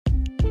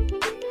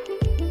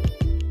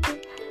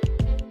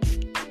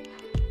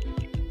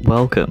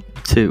welcome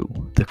to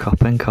the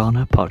Cop and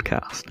Corner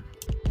podcast.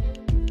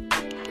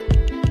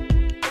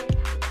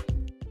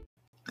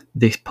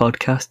 This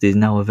podcast is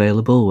now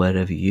available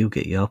wherever you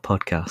get your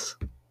podcasts.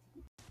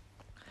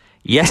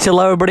 Yes,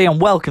 hello everybody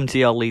and welcome to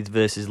your Leeds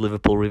versus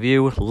Liverpool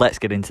review. Let's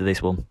get into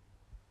this one.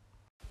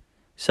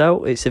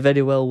 So, it's a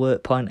very well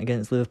worked point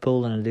against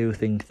Liverpool, and I do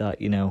think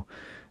that,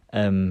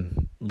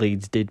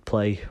 Leeds did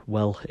play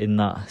well in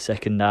that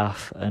second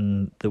half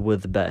and they were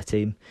the better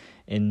team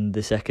in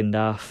the second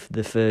half.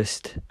 The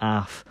first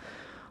half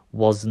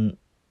wasn't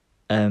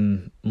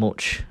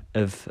much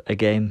of a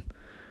game,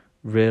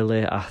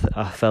 really.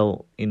 I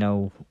felt,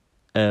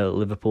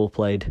 Liverpool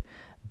played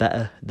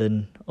better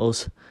than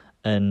us,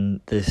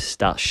 and the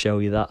stats show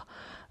you that.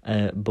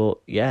 But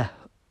yeah,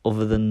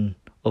 other than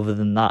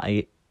that,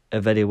 a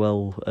very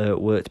well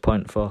worked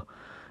point for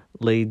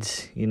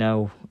Leeds.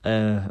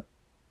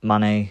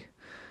 Mane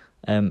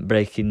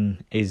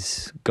breaking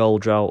his goal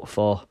drought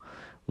for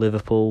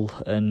Liverpool,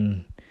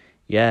 and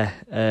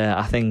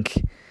I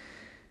think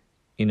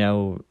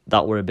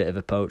that were a bit of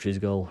a poacher's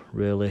goal,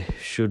 really.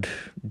 Should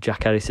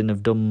Jack Harrison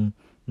have done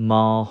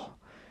more?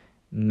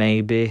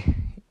 Maybe.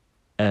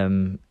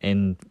 In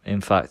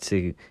fact,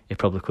 he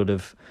probably could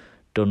have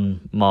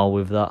done more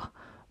with that,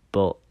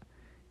 but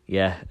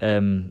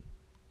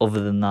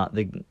other than that,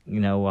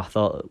 I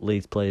thought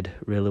Leeds played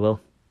really well.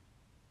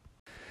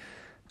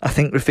 I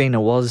think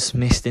Rafinha was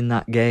missed in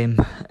that game,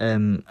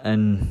 and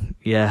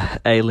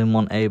Ayling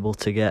wasn't able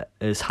to get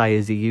as high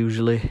as he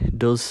usually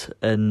does,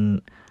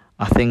 and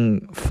I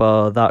think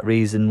for that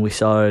reason we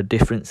saw a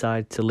different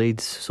side to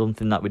Leeds,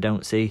 something that we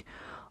don't see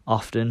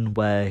often,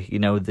 where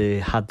they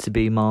had to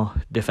be more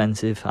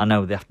defensive. I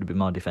know they have to be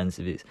more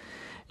defensive.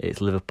 It's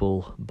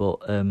Liverpool,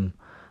 but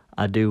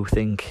I do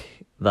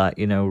think that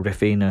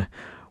Rafinha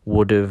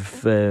would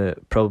have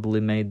probably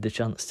made the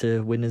chance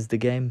to win us the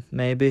game,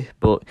 maybe.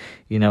 But,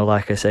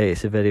 like I say,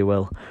 it's a very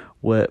well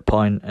worked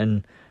point.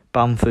 And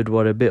Bamford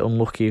were a bit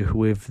unlucky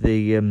with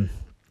the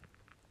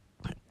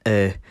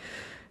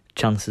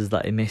chances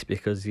that he missed,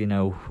 because, he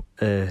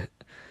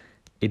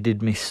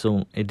did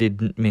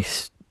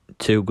miss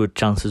two good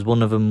chances.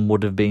 One of them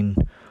would have been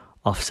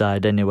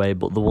offside anyway,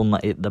 but the one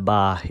that hit the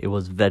bar, he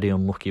was very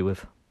unlucky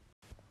with.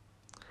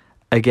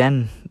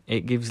 Again,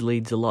 it gives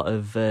Leeds a lot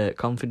of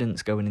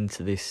confidence going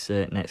into this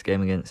next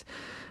game against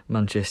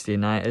Manchester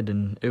United,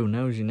 and who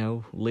knows,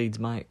 Leeds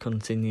might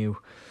continue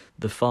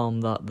the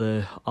form that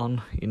they're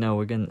on,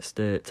 against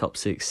top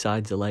six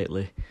sides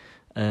lately,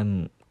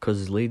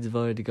 because Leeds have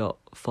already got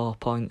 4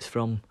 points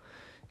from,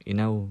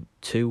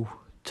 two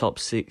top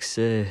six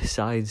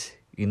sides,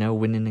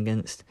 winning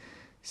against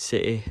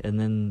City and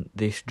then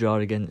this draw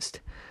against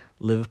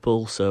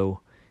Liverpool.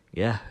 So,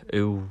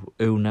 who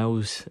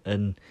knows?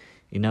 And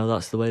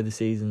that's the way the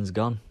season's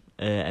gone.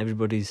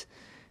 Everybody's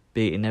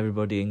beating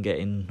everybody and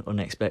getting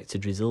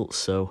unexpected results.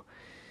 So,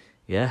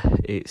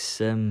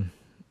 it's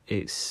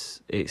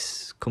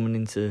coming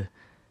into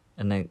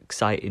an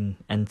exciting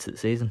end to the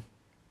season.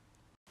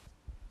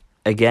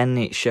 Again,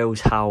 it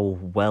shows how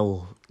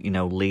well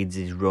Leeds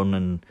is run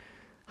and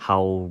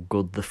how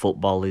good the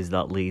football is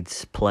that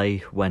Leeds play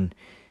when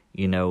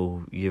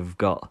you've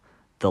got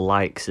the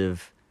likes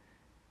of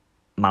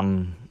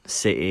Man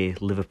City,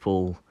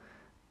 Liverpool,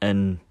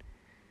 and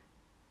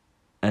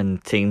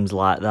teams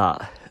like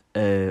that,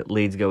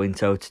 Leeds going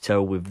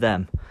toe-to-toe with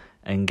them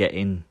and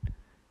getting,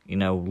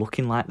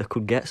 looking like they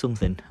could get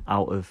something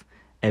out of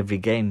every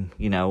game,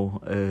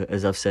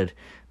 as I've said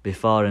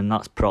before, and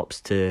that's props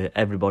to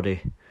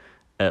everybody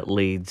at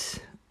Leeds,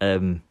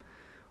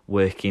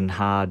 working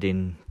hard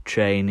in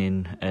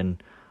training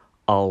and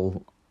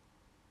all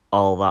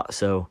that.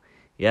 So,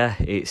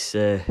 it's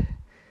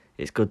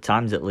good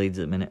times at Leeds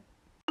at the minute.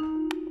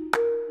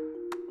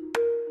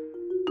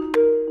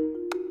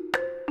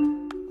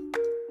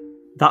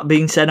 That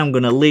being said, I'm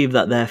going to leave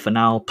that there for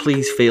now.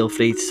 Please feel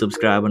free to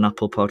subscribe on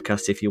Apple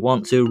Podcasts if you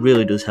want to.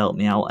 Really does help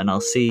me out, and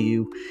I'll see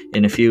you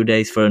in a few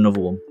days for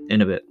another one.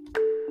 In a bit.